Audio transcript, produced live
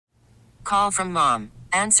call from mom.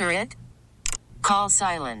 Answer it. Call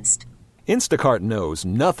silenced. Instacart knows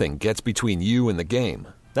nothing gets between you and the game.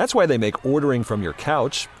 That's why they make ordering from your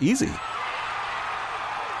couch easy.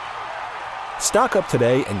 Stock up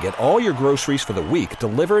today and get all your groceries for the week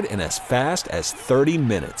delivered in as fast as 30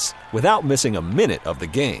 minutes without missing a minute of the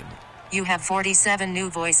game. You have 47 new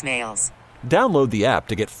voicemails. Download the app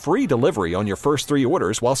to get free delivery on your first 3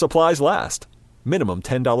 orders while supplies last. Minimum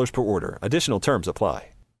 $10 per order. Additional terms apply.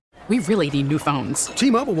 We really need new phones.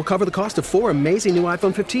 T-Mobile will cover the cost of 4 amazing new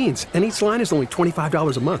iPhone 15s, and each line is only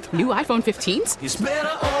 $25 a month. New iPhone 15s? It's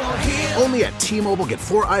better over here. Only at T-Mobile, get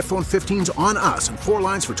 4 iPhone 15s on us and 4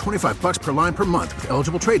 lines for $25 per line per month with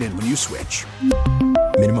eligible trade-in when you switch.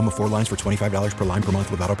 Minimum of 4 lines for $25 per line per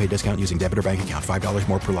month with autopay discount using debit or bank account. $5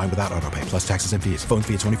 more per line without autopay, plus taxes and fees. Phone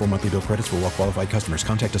fee at 24 monthly bill credits for well-qualified customers.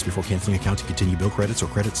 Contact us before canceling account to continue bill credits or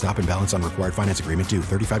credit stop and balance on required finance agreement due.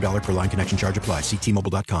 $35 per line connection charge applies. See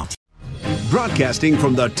T-Mobile.com. Broadcasting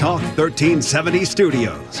from the Talk 1370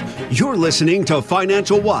 studios, you're listening to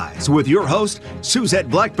Financial Wise with your host, Suzette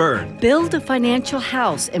Blackburn. Build a financial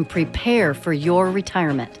house and prepare for your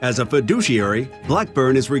retirement. As a fiduciary,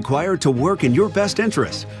 Blackburn is required to work in your best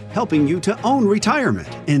interest, helping you to own retirement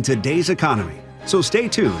in today's economy. So stay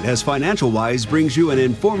tuned as Financial Wise brings you an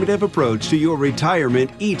informative approach to your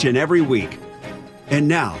retirement each and every week. And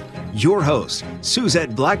now, your host,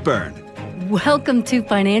 Suzette Blackburn. Welcome to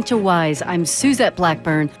Financial Wise. I'm Suzette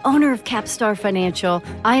Blackburn, owner of Capstar Financial.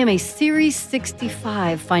 I am a Series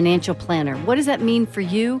 65 financial planner. What does that mean for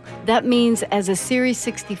you? That means as a Series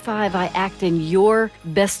 65, I act in your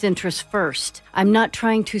best interest first. I'm not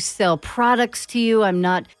trying to sell products to you. I'm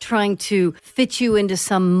not trying to fit you into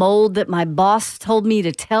some mold that my boss told me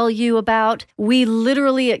to tell you about. We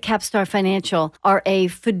literally at Capstar Financial are a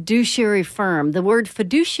fiduciary firm. The word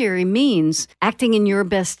fiduciary means acting in your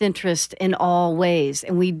best interest in all ways.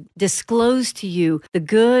 And we disclose to you the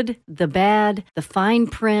good, the bad, the fine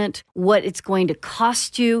print, what it's going to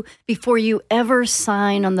cost you before you ever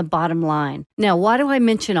sign on the bottom line. Now, why do I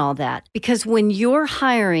mention all that? Because when you're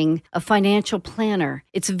hiring a financial planner,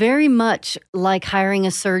 it's very much like hiring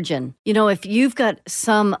a surgeon. You know, if you've got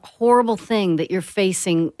some horrible thing that you're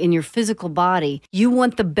facing in your physical body, you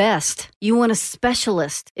want the best. You want a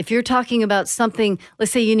specialist. If you're talking about something,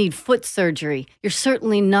 let's say you need foot surgery, you're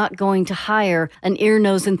certainly not going to hire an ear,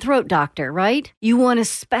 nose, and throat doctor, right? You want a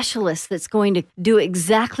specialist that's going to do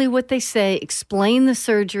exactly what they say, explain the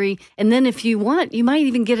surgery, and then if you want, you might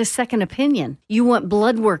even get a second opinion. You want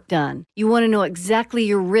blood work done. You want to know exactly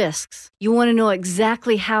your risks. You want to know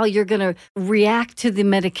exactly how you're going to react to the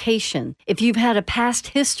medication. If you've had a past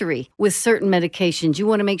history with certain medications, you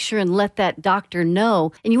want to make sure and let that doctor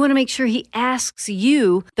know, and you want to make sure he asks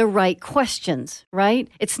you the right questions, right?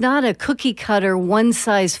 It's not a cookie cutter,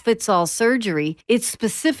 one-size-fits-all surgery. It's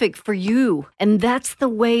specific for you, and that's the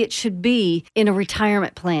way it should be in a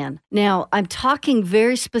retirement plan. Now, I'm talking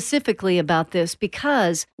very specifically about this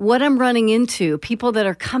because what I'm running into, people that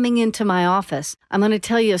are coming into my office, I'm going to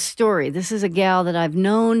tell you a story. This is a gal that I've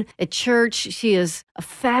known at church. She is a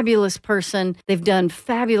fabulous person. They've done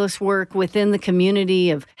fabulous work within the community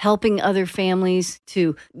of helping other families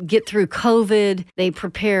to get through COVID. They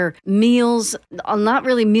prepare meals, not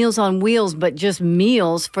really meals on wheels, but just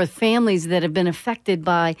meals for families that have been affected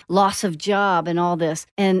by loss of job and all this.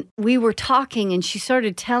 And we were talking and she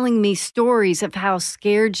started telling me stories of how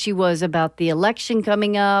scared she was about the election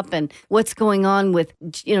coming up and what's going on with,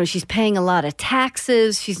 you know, she's paying a lot of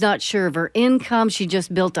taxes. She's not sure of her income. She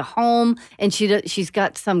just built a home and she's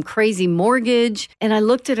got some crazy mortgage. And I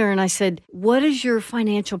looked at her and I said, what does your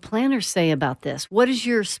financial planner say about this? What does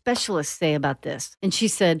your specialist say about this? And she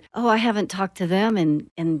said, oh, I haven't talked to them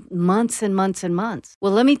in months and months and months.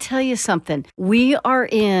 Well, let me tell you something. We are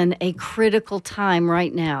in a critical time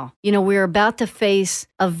right now. You know, we're about to face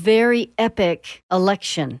a very epic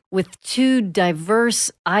election with two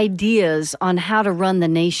diverse ideas on how to run the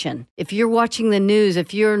nation. If you're watching the news,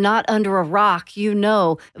 if you're not under a rock, you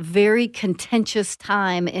know, very contentious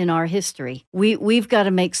time in our history. We've got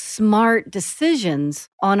to make smart decisions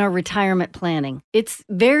on our retirement planning. It's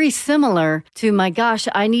very similar to, my gosh,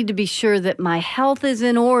 I need to be sure that my health is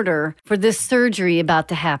in order for this surgery about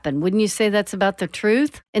to happen. Wouldn't you say that's about the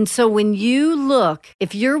truth? And so when you look,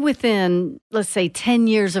 if you're within, let's say, 10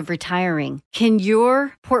 years of retiring, can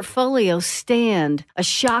your portfolio stand a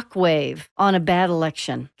shock wave on a bad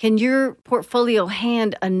election? Can your portfolio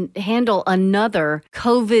handle handle another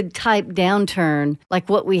COVID-type downturn like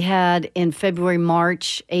what we had in February,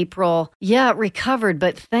 March, April. Yeah, it recovered,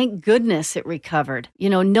 but thank goodness it recovered.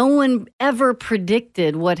 No one ever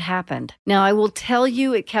predicted what happened. Now, I will tell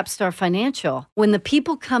you at Capstar Financial, when the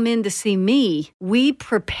people come in to see me, we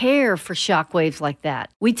prepare for shockwaves like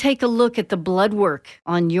that. We take a look at the blood work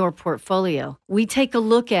on your portfolio. We take a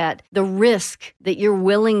look at the risk that you're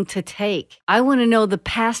willing to take. I want to know the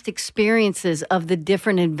past experiences of the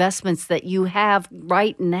different investments that you have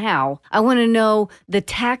right now. I want to know the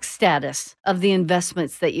tax status of the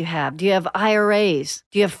investments that you have. Do you have IRAs?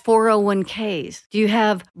 Do you have 401ks? Do you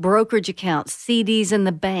have brokerage accounts, CDs in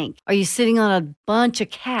the bank? Are you sitting on a bunch of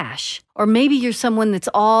cash? Or maybe you're someone that's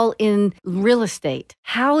all in real estate.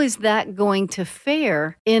 How is that going to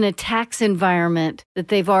fare in a tax environment that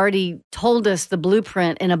they've already told us the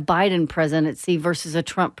blueprint in a Biden presidency versus a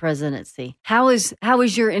Trump presidency? How is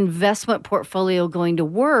your investment portfolio going to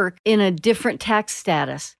work in a different tax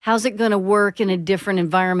status? How's it going to work in a different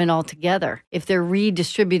environment altogether if they're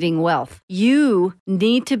redistributing wealth? You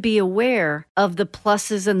need to be aware of the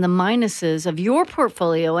pluses and the minuses of your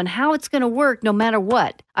portfolio and how it's going to work no matter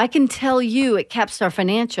what. I can tell you at Capstar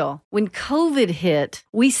Financial, when COVID hit,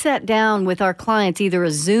 we sat down with our clients, either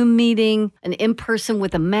a Zoom meeting, an in-person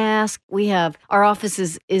with a mask. Our office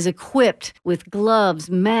is equipped with gloves,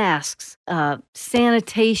 masks,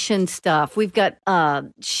 sanitation stuff. We've got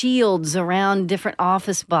shields around different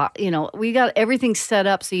office we got everything set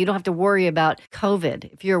up so you don't have to worry about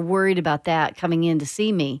COVID if you're worried about that coming in to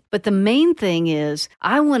see me. But the main thing is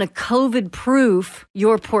I want to COVID-proof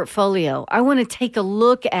your portfolio. I want to take a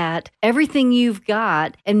look at everything you've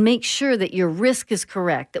got and make sure that your risk is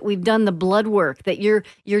correct, that we've done the blood work, that you're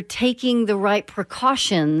taking the right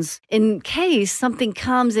precautions in case something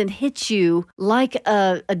comes and hits you like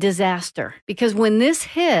a disaster. Because when this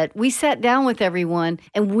hit, we sat down with everyone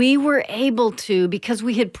and we were able to, because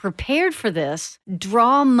we had prepared for this,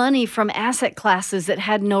 draw money from asset classes that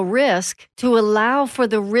had no risk to allow for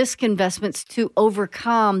the risk investments to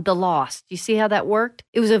overcome the loss. Do you see how that worked?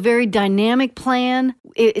 It was a very dynamic plan.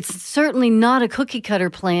 It's certainly not a cookie cutter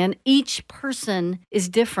plan. Each person is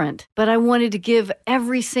different, but I wanted to give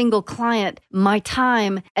every single client my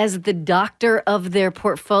time as the doctor of their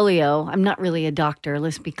portfolio. I'm not really a doctor,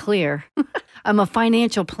 let's be clear. I'm a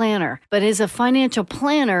financial planner, but as a financial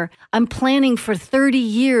planner, I'm planning for 30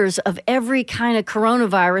 years of every kind of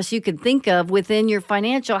coronavirus you could think of within your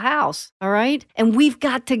financial house, all right? And we've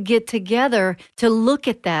got to get together to look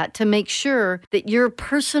at that to make sure that your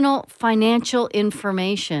personal financial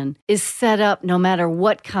information is set up no matter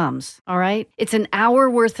what comes, all right? It's an hour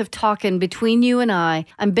worth of talking between you and I.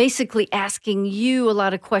 I'm basically asking you a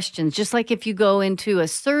lot of questions, just like if you go into a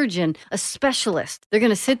surgeon, a specialist. They're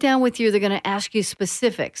going to sit down with you. They're going to ask you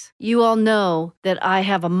specifics. You all know that I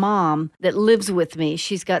have a mom that lives with me.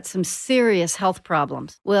 She's got some serious health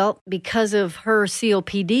problems. Well, because of her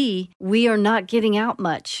COPD, we are not getting out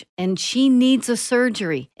much, and she needs a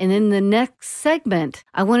surgery. And in the next segment,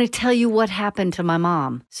 I want to tell you what happened to my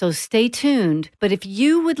mom. So stay tuned. But if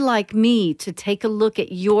you would like me to take a look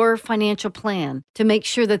at your financial plan to make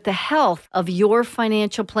sure that the health of your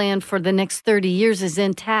financial plan for the next 30 years is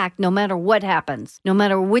intact, no matter what happens, no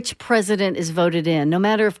matter which president is voted in, no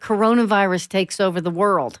matter if coronavirus takes over the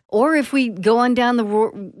world, or if we go on down the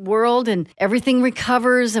world and everything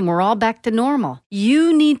recovers and we're all back to normal,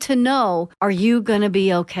 you need to know, are you going to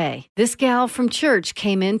be okay? This gal from church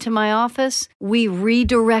came into my office. We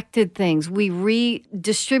redirected things. We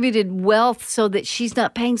redistributed wealth so that she's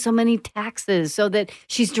not paying so many taxes, so that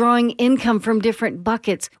she's drawing income from different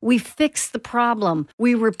buckets. We fixed the problem.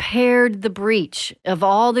 We repaired the breach of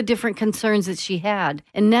all the different concerns that she had.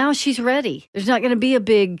 And now she's ready. There's not going to be a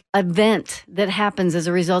big event that happens as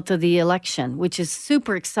a result of the election, which is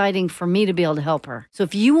super exciting for me to be able to help her. So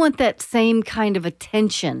if you want that same kind of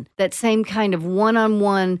attention, that same kind of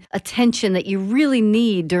one-on-one attention that you really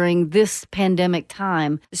need during this pandemic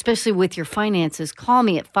time, especially with your finances, call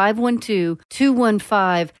me at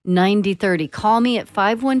 512-215-9030. Call me at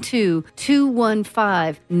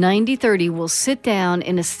 512-215-9030. We'll sit down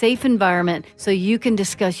in a safe environment so you can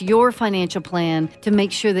discuss your financial plan to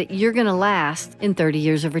make sure that you're going to last in 30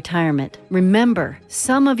 years of retirement. Remember,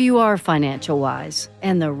 some of you are financial wise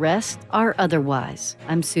and the rest are otherwise.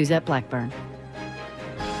 I'm Suzette Blackburn.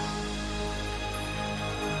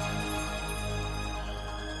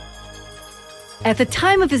 At the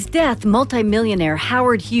time of his death, multimillionaire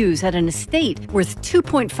Howard Hughes had an estate worth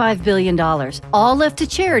 $2.5 billion, all left to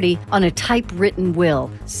charity on a typewritten will.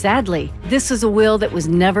 Sadly, this was a will that was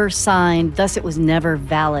never signed, thus it was never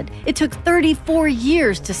valid. It took 34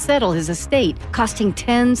 years to settle his estate, costing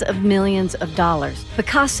tens of millions of dollars.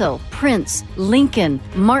 Picasso, Prince, Lincoln,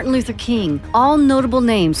 Martin Luther King, all notable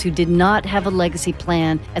names who did not have a legacy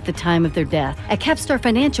plan at the time of their death. At Capstar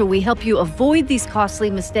Financial, we help you avoid these costly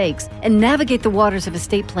mistakes and navigate the waters of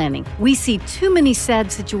estate planning. We see too many sad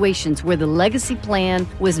situations where the legacy plan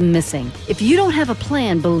was missing. If you don't have a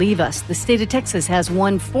plan, believe us, the state of Texas has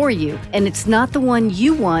one for you, and it's not the one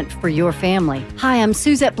you want for your family. Hi, I'm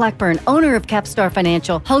Suzette Blackburn, owner of Capstar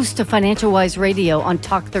Financial, host of Financial Wise Radio on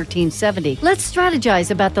Talk 1370. Let's strategize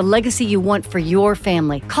about the legacy you want for your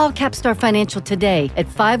family. Call Capstar Financial today at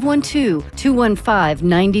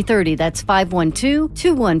 512-215-9030. That's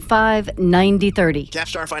 512-215-9030.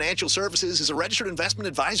 Capstar Financial Services is a registered investment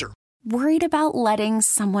advisor. Worried about letting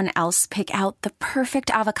someone else pick out the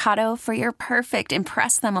perfect avocado for your perfect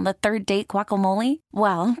impress them on the third date guacamole?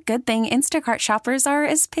 Well, good thing Instacart shoppers are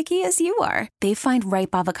as picky as you are. They find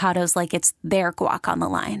ripe avocados like it's their guac on the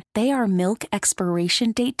line. They are milk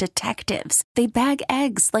expiration date detectives. They bag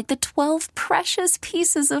eggs like the 12 precious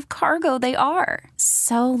pieces of cargo they are.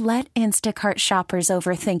 So let Instacart shoppers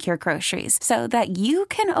overthink your groceries so that you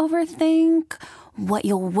can overthink what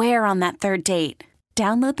you'll wear on that third date.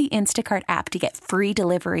 Download the Instacart app to get free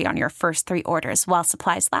delivery on your first 3 orders while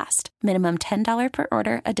supplies last. Minimum $10 per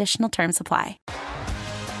order. Additional terms apply.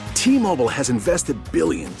 T-Mobile has invested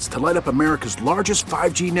billions to light up America's largest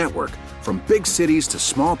 5G network, from big cities to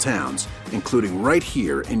small towns, including right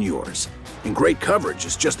here in yours. And great coverage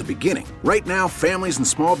is just the beginning. Right now, families and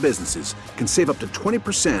small businesses can save up to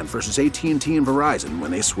 20% versus AT&T and Verizon when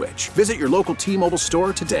they switch. Visit your local T-Mobile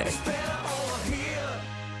store today.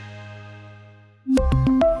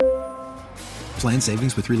 Plan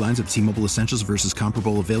savings with 3 lines of T-Mobile Essentials versus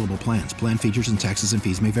comparable available plans. Plan features and taxes and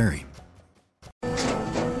fees may vary.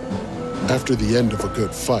 After the end of a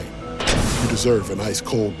good fight, you deserve an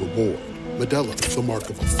ice-cold reward. Modelo is the mark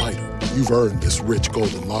of a fighter. You've earned this rich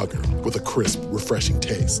golden lager with a crisp, refreshing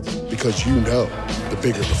taste. Because you know, the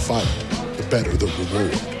bigger the fight, the better the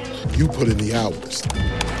reward. You put in the hours,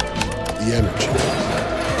 the energy,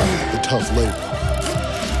 the tough labor.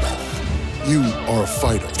 You are a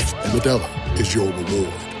fighter, and Modelo is your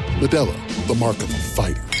reward. Modelo, the mark of a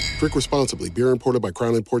fighter. Drink responsibly. Beer imported by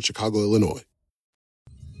Crown Imports, Chicago, Illinois.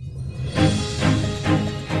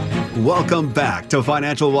 Welcome back to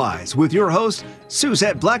Financial Wise with your host,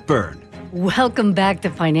 Suzette Blackburn. Welcome back to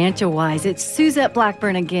Financial Wise. It's Suzette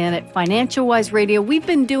Blackburn again at Financial Wise Radio. We've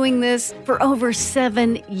been doing this for over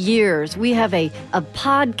 7 years. We have a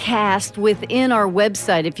podcast within our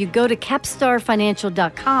website. If you go to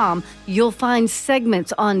capstarfinancial.com, you'll find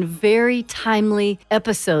segments on very timely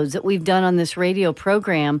episodes that we've done on this radio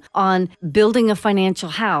program on building a financial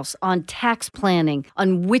house, on tax planning,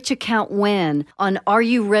 on which account when, on are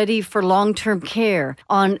you ready for long-term care,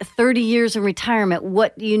 on 30 years in retirement,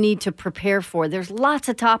 what you need to prepare for. There's lots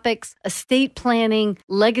of topics: estate planning,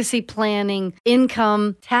 legacy planning,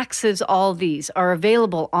 income, taxes. All these are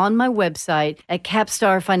available on my website at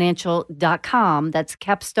capstarfinancial.com. That's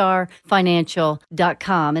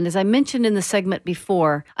capstarfinancial.com. And as I mentioned in the segment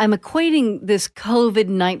before, I'm equating this COVID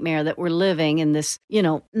nightmare that we're living in, this,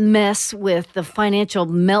 mess with the financial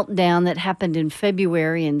meltdown that happened in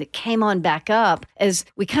February and that came on back up, as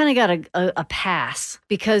we kind of got a pass.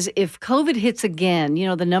 Because if COVID hits again,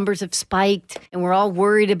 the numbers have spiked and we're all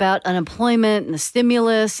worried about unemployment and the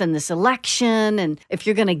stimulus and this election and if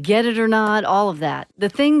you're going to get it or not, all of that. The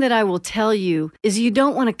thing that I will tell you is you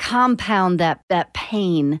don't want to compound that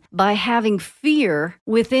pain by having fear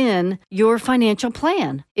within your financial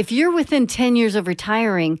plan. If you're within 10 years of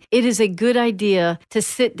retiring, it is a good idea to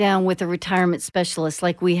sit down with a retirement specialist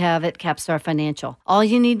like we have at Capstar Financial. All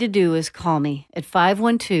you need to do is call me at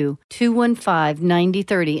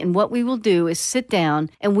 512-215-9030. And what we will do is sit down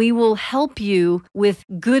and we will help you with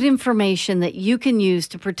good information that you can use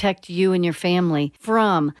to protect you and your family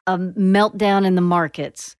from a meltdown in the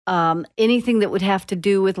markets. Anything that would have to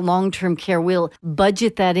do with long-term care, we'll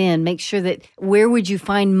budget that in, make sure that where would you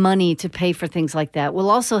find money to pay for things like that. We'll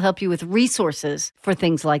also help you with resources for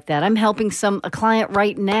things like that. I'm helping a client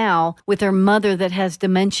right now with their mother that has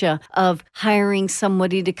dementia, of hiring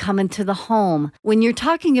somebody to come into the home. When you're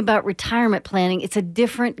talking about retirement planning, it's a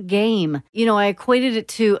different game. I equated it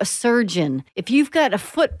to a surgeon surgeon. If you've got a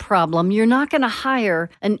foot problem, you're not going to hire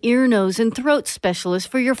an ear, nose, and throat specialist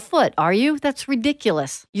for your foot, are you? That's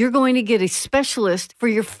ridiculous. You're going to get a specialist for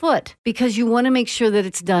your foot because you want to make sure that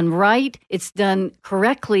it's done right, it's done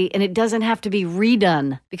correctly, and it doesn't have to be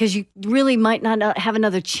redone because you really might not have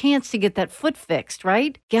another chance to get that foot fixed,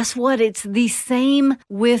 right? Guess what? It's the same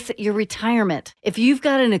with your retirement. If you've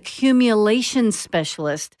got an accumulation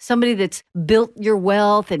specialist, somebody that's built your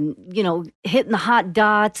wealth and, hitting the hot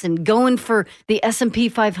dots and going for the S&P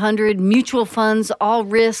 500, mutual funds, all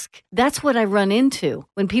risk, that's what I run into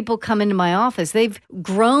when people come into my office. They've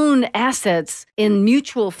grown assets in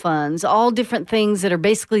mutual funds, all different things that are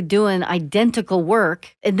basically doing identical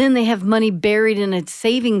work, and then they have money buried in a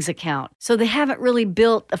savings account. So they haven't really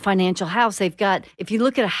built a financial house. They've got, if you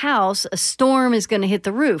look at a house, a storm is going to hit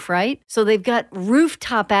the roof, right? So they've got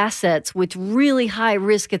rooftop assets with really high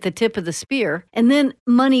risk at the tip of the spear, and then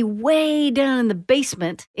money way down in the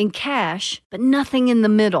basement in cash, but nothing in the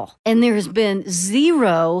middle. And there's been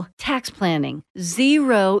zero tax planning,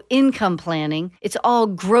 zero income planning. It's all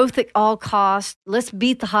growth at all costs. Let's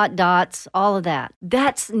beat the hot dots, all of that.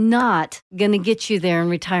 That's not going to get you there in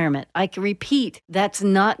retirement. I can repeat, that's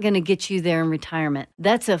not going to get you there in retirement.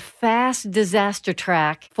 That's a fast disaster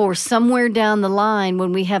track for somewhere down the line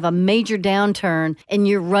when we have a major downturn and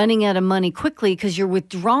you're running out of money quickly because you're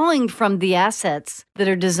withdrawing from the assets that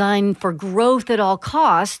are designed for growth at all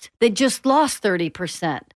cost that just lost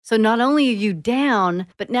 30%. So not only are you down,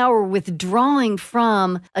 but now we're withdrawing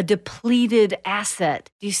from a depleted asset.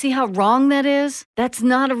 Do you see how wrong that is? That's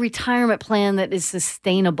not a retirement plan that is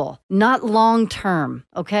sustainable, not long-term,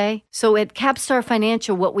 okay? So at Capstar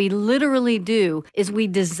Financial, what we literally do is we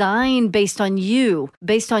design based on you,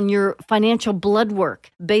 based on your financial blood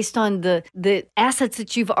work, based on the assets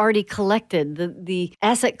that you've already collected, the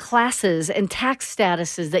asset classes and tax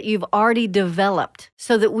statuses that you've already developed,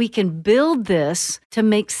 so that we can build this to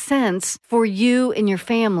make sense for you and your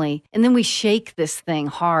family. And then we shake this thing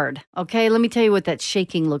hard. Okay, let me tell you what that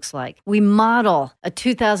shaking looks like. We model a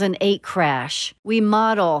 2008 crash. We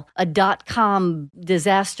model a .com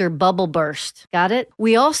disaster bubble burst. Got it?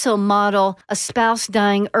 We also model a spouse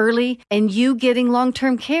dying early and you getting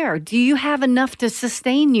long-term care. Do you have enough to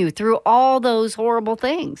sustain you through all those horrible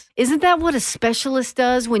things? Isn't that what a specialist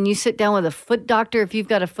does when you sit down with a foot doctor if you've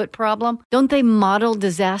got a foot problem? Don't they model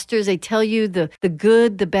disasters? They tell you the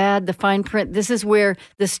good, the bad, the fine print. This is where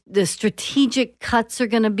the strategic cuts are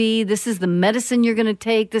going to be. This is the medicine you're going to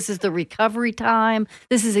take. This is the recovery time.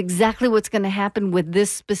 This is exactly what's going to happen with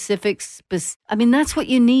this specific. That's what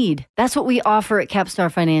you need. That's what we offer at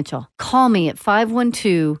Capstar Financial. Call me at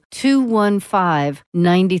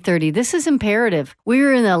 512-215-9030. This is imperative.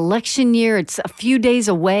 We're in an election year. It's a few days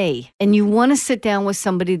away, and you want to sit down with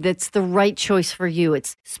somebody that's the right choice for you.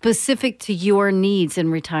 It's specific to your needs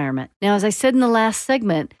in retirement. Now, as I said in the last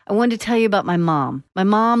segment, I wanted to tell you about my mom. My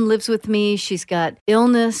mom lives with me. She's got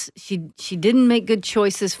illness. She didn't make good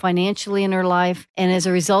choices financially in her life. And as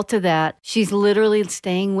a result of that, she's literally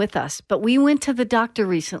staying with us. But we went to the doctor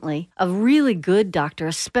recently, a really good doctor,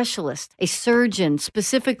 a specialist, a surgeon,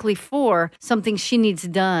 specifically for something she needs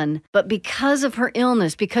done. But because of her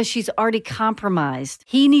illness, because she's already compromised,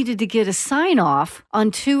 he needed to get a sign off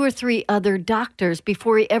on 2 or 3 other doctors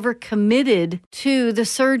before he ever committed to the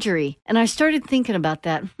surgery. And I started thinking about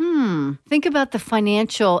that. Think about the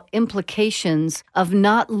financial implications of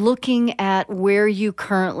not looking at where you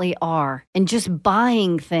currently are and just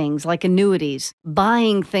buying things like annuities,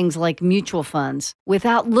 buying things like mutual funds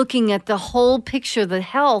without looking at the whole picture, the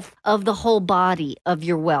health of the whole body of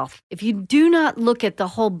your wealth. If you do not look at the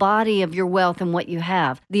whole body of your wealth and what you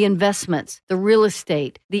have, the investments, the real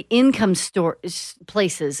estate, the income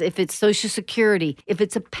places, if it's Social Security, if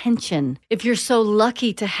it's a pension, if you're so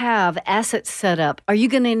lucky to have assets set up, are you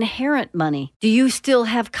going to inherit money? Do you still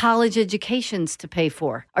have college educations to pay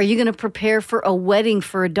for? Are you going to prepare for a wedding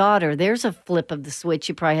for a daughter? There's a flip of the switch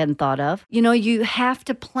you probably hadn't thought of. You have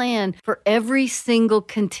to plan for every single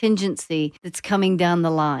contingency that's coming down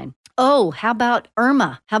the line. Oh, how about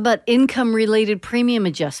IRMA? How about income-related premium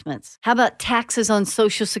adjustments? How about taxes on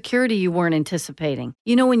Social Security you weren't anticipating?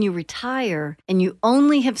 When you retire and you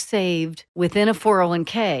only have saved within a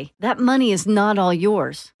 401k, that money is not all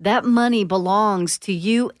yours. That money belongs to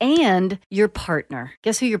you and your partner.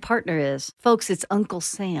 Guess who your partner is? Folks, it's Uncle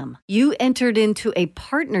Sam. You entered into a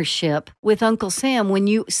partnership with Uncle Sam when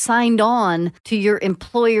you signed on to your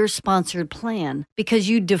employer-sponsored plan because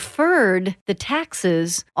you deferred the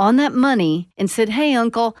taxes on that that money and said, hey,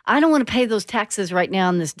 uncle, I don't want to pay those taxes right now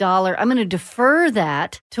on this dollar. I'm going to defer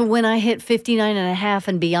that to when I hit 59 and a half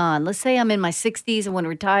and beyond. Let's say I'm in my 60s and want to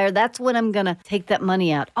retire. That's when I'm going to take that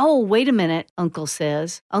money out. Oh, wait a minute, uncle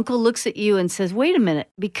says. Uncle looks at you and says, wait a minute,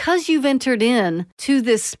 because you've entered in to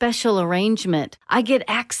this special arrangement, I get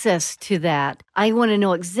access to that. I want to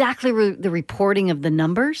know exactly the reporting of the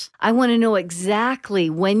numbers. I want to know exactly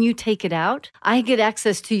when you take it out. I get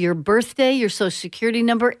access to your birthday, your social security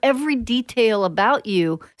number, every detail about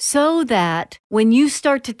you, so that when you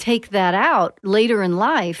start to take that out later in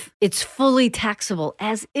life, it's fully taxable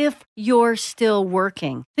as if you're still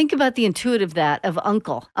working. Think about the intuitive that of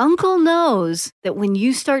uncle. Uncle knows that when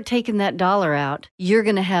you start taking that dollar out, you're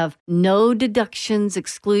going to have no deductions,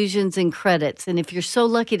 exclusions, and credits. And if you're so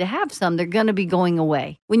lucky to have some, they're going to be going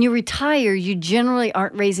away. When you retire, you generally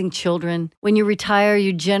aren't raising children. When you retire,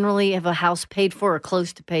 you generally have a house paid for or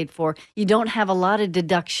close to paid for. You don't have a lot of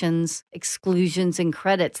deductions, exclusions, and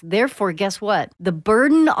credits. Therefore, guess what? The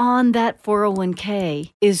burden on that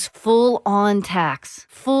 401k is full on tax.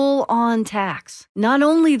 Full on tax. Not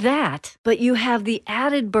only that, but you have the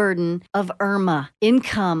added burden of IRMA,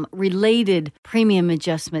 income-related premium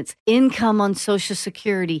adjustments, income on Social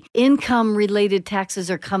Security, income-related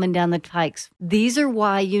taxes are coming down the pikes. These are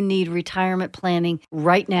why you need retirement planning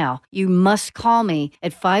right now. You must call me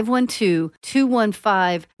at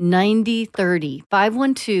 512-215-9030.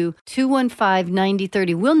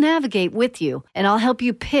 512-215-9030. We'll navigate with you, and I'll help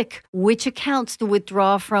you pick which accounts to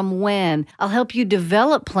withdraw from when. I'll help you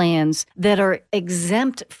develop plans that are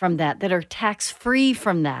exempt from that are tax-free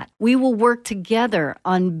from that. We will work together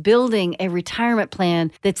on building a retirement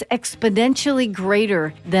plan that's exponentially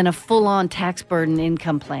greater than a full-on tax burden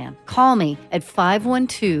income plan. Call me at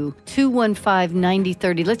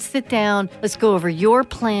 512-215-9030. Let's sit down. Let's go over your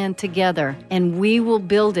plan together, and we will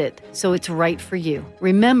build it so it's right for you.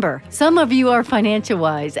 Remember, some of you are financial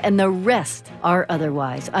wise, and the rest are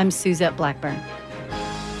otherwise. I'm Suzette Blackburn.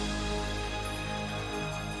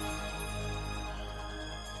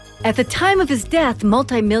 At the time of his death,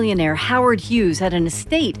 multimillionaire Howard Hughes had an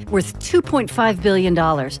estate worth $2.5 billion,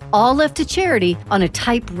 all left to charity on a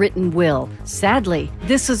typewritten will. Sadly,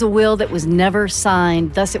 this was a will that was never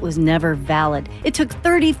signed, thus it was never valid. It took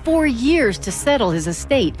 34 years to settle his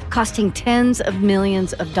estate, costing tens of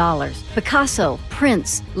millions of dollars. Picasso,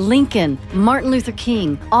 Prince, Lincoln, Martin Luther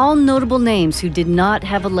King, all notable names who did not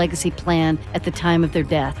have a legacy plan at the time of their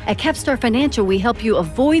death. At Capstar Financial, we help you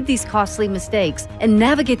avoid these costly mistakes and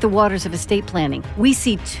navigate the waters of estate planning. We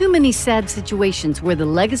see too many sad situations where the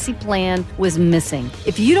legacy plan was missing.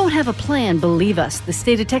 If you don't have a plan, believe us, the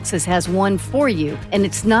state of Texas has one for you, and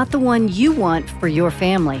it's not the one you want for your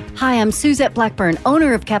family. Hi, I'm Suzette Blackburn,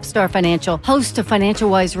 owner of Capstar Financial, host of Financial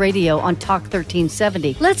Wise Radio on Talk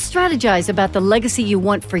 1370. Let's strategize about the legacy you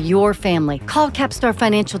want for your family. Call Capstar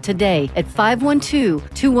Financial today at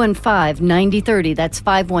 512-215-9030. That's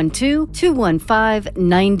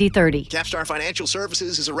 512-215-9030. Capstar Financial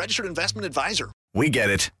Services is a registered investment advisor. We get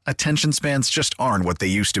it. Attention spans just aren't what they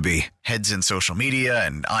used to be. Heads in social media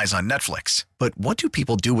and eyes on Netflix. But what do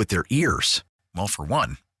people do with their ears? Well, for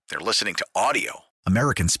one, they're listening to audio.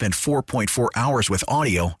 Americans spend 4.4 hours with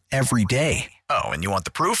audio every day. Oh, and you want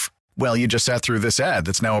the proof? Well, you just sat through this ad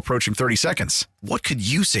that's now approaching 30 seconds. What could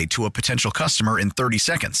you say to a potential customer in 30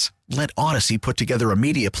 seconds? Let Odyssey put together a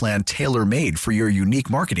media plan tailor-made for your unique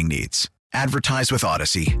marketing needs. Advertise with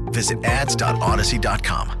Odyssey. Visit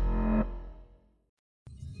ads.odyssey.com.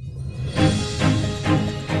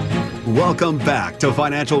 Welcome back to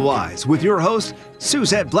Financial Wise with your host,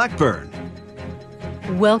 Suzette Blackburn.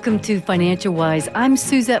 Welcome to Financial Wise. I'm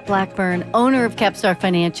Suzette Blackburn, owner of Capstar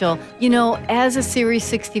Financial. You know, as a Series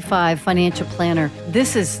 65 financial planner,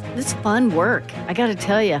 this is fun work. I got to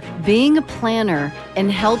tell you, being a planner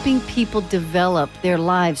and helping people develop their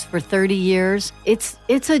lives for 30 years, it's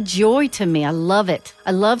a joy to me. I love it.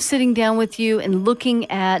 I love sitting down with you and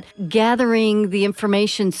looking at gathering the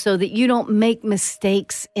information so that you don't make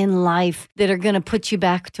mistakes in life that are going to put you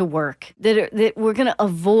back to work, that we're going to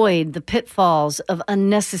avoid the pitfalls of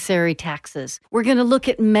unnecessary taxes. We're going to look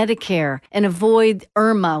at Medicare and avoid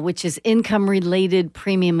IRMA, which is income-related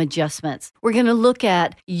premium adjustments. We're going to look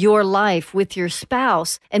at your life with your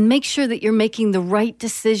spouse and make sure that you're making the right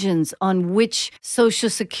decisions on which Social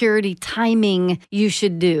Security timing you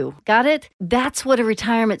should do. Got it? That's what a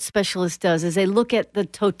retirement specialist does, is they look at the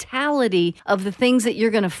totality of the things that you're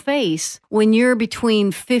going to face when you're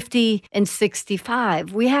between 50 and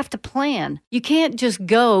 65. We have to plan. You can't just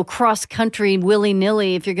go cross-country willy-nilly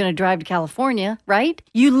willy-nilly if you're going to drive to California, right?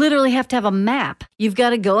 You literally have to have a map. You've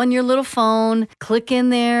got to go on your little phone, click in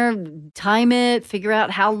there, time it, figure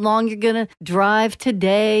out how long you're going to drive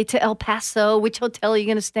today to El Paso, which hotel you're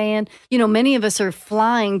going to stay in. You know, many of us are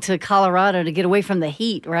flying to Colorado to get away from the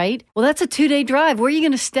heat, right? Well, that's a 2-day drive. Where are you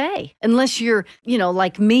going to stay? Unless you're, you know,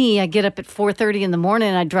 like me, I get up at 4:30 in the morning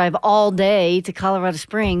and I drive all day to Colorado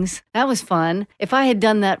Springs. That was fun. If I had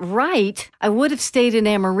done that right, I would have stayed in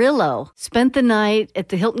Amarillo, spent the night at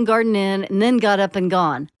the Hilton Garden Inn, and then got up and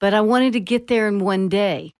gone. But I wanted to get there in one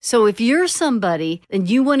day. So if you're somebody and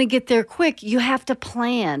you want to get there quick, you have to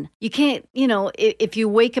plan. You can't, you know, if you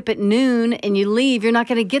wake up at noon and you leave, you're not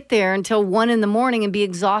going to get there until 1 in the morning and be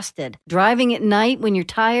exhausted. Driving at night when you're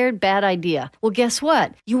tired, bad idea. Well, guess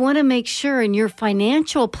what? You want to make sure in your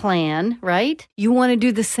financial plan, right? You want to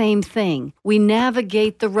do the same thing. We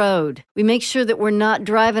navigate the road. We make sure that we're not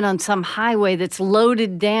driving on some highway that's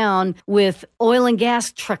loaded down with oil and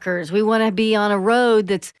gas truckers. We want to be on a road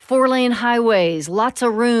that's 4-lane highways, lots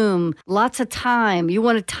of room, lots of time. You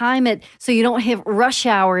want to time it so you don't have rush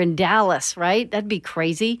hour in Dallas, right? That'd be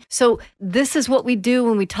crazy. So this is what we do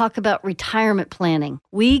when we talk about retirement planning.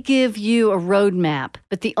 We give you a roadmap,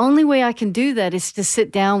 but the only way I can do that is to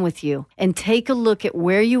sit down with you and take a look at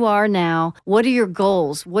where you are now. What are your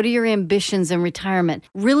goals? What are your ambitions in retirement?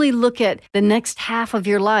 Really look at the next half of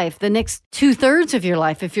your life, the next 2/3 of your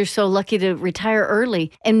life, if you're so lucky to retire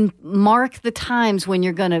early, and mark the times when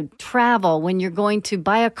you're going to travel, when you're going to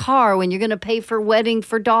buy a car, when you're going to pay for wedding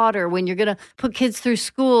for daughter, when you're going to put kids through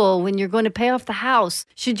school, when you're going to pay off the house.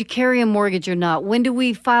 Should you carry a mortgage or not? When do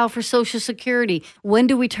we file for Social Security? When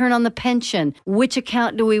do we turn on the pension? Which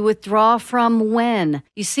account do we withdraw from when?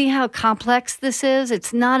 You see how complex this is?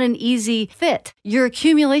 It's not an easy fit. Your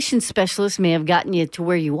accumulation specialist may have gotten you to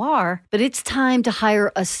where you are, but it's time to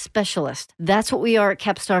hire a specialist. That's what we are at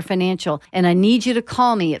Capstar Financial, and I need you to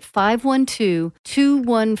call me at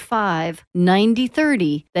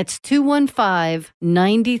 512-215-9030. That's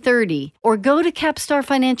 215-9030. Or go to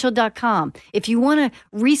capstarfinancial.com. If you want to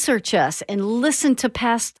research us and listen to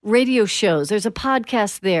past radio shows, there's a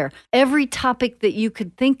podcast there. Every topic that you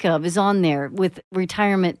could think of is on there with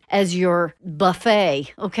retirement as your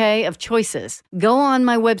buffet, okay, of choices. Go on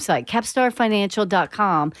my website,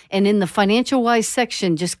 capstarfinancial.com, and in the Financial Wise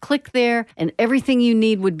section, just click there and everything you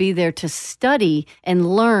need would be there to study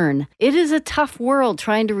and learn. It is a tough world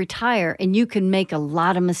trying to retire, and you can make a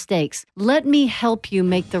lot of mistakes. Let me help you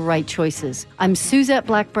make the right choices. I'm Suzette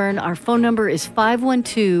Blackburn. Our phone number is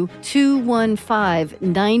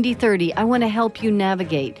 512-215-9030. I want to help you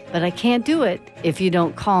navigate, but I can't do it if you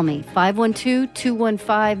don't call me.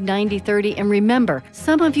 512-215-9030. And remember,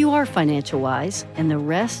 some of you are financial wise and the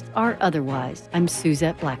rest are otherwise. I'm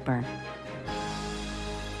Suzette Blackburn.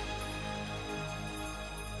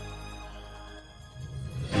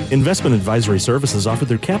 Investment advisory services offered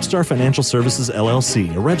through Capstar Financial Services,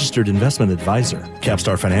 LLC, a registered investment advisor.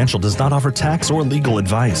 Capstar Financial does not offer tax or legal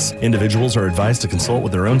advice. Individuals are advised to consult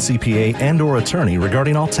with their own CPA and or attorney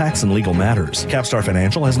regarding all tax and legal matters. Capstar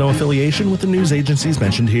Financial has no affiliation with the news agencies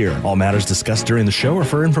mentioned here. All matters discussed during the show are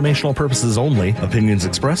for informational purposes only. Opinions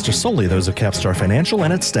expressed are solely those of Capstar Financial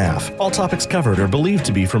and its staff. All topics covered are believed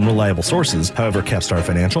to be from reliable sources. However, Capstar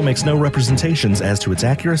Financial makes no representations as to its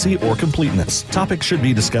accuracy or completeness. Topics should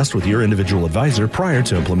be discussed with your individual advisor prior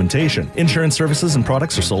to implementation. Insurance services and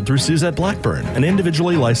products are sold through Suzette Blackburn, an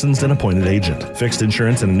individually licensed and appointed agent. Fixed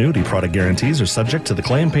insurance and annuity product guarantees are subject to the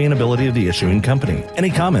claim paying ability of the issuing company. Any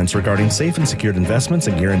comments regarding safe and secured investments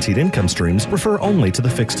and guaranteed income streams refer only to the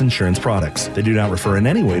fixed insurance products. They do not refer in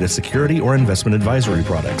any way to security or investment advisory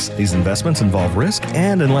products. These investments involve risk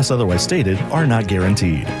and, unless otherwise stated, are not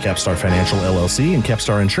guaranteed. Capstar Financial LLC and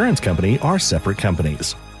Capstar Insurance Company are separate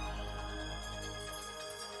companies.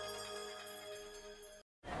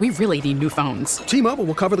 We really need new phones. T-Mobile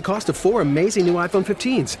will cover the cost of 4 amazing new iPhone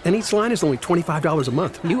 15s, and each line is only $25 a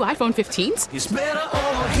month. New iPhone 15s? It's better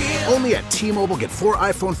over here. Only at T-Mobile, get 4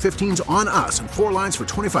 iPhone 15s on us and 4 lines for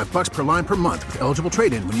 $25 per line per month with eligible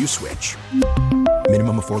trade-in when you switch.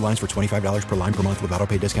 Minimum of 4 lines for $25 per line per month with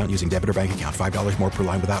autopay discount using debit or bank account. $5 more per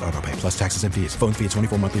line without autopay, plus taxes and fees. Phone fee at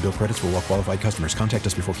 24 monthly bill credits for well-qualified customers. Contact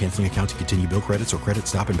us before canceling account to continue bill credits or credit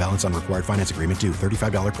stop and balance on required finance agreement due.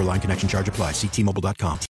 $35 per line connection charge applies. See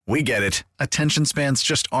T-Mobile.com. We get it. Attention spans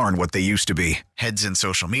just aren't what they used to be. Heads in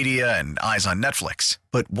social media and eyes on Netflix.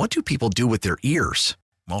 But what do people do with their ears?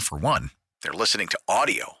 Well, for one, they're listening to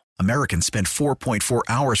audio. Americans spend 4.4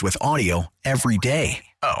 hours with audio every day.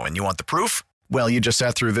 Oh, and you want the proof? Well, you just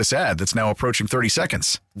sat through this ad that's now approaching 30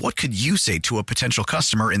 seconds. What could you say to a potential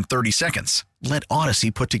customer in 30 seconds? Let Odyssey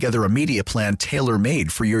put together a media plan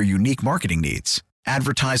tailor-made for your unique marketing needs.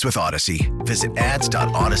 Advertise with Odyssey. Visit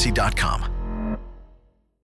ads.odyssey.com.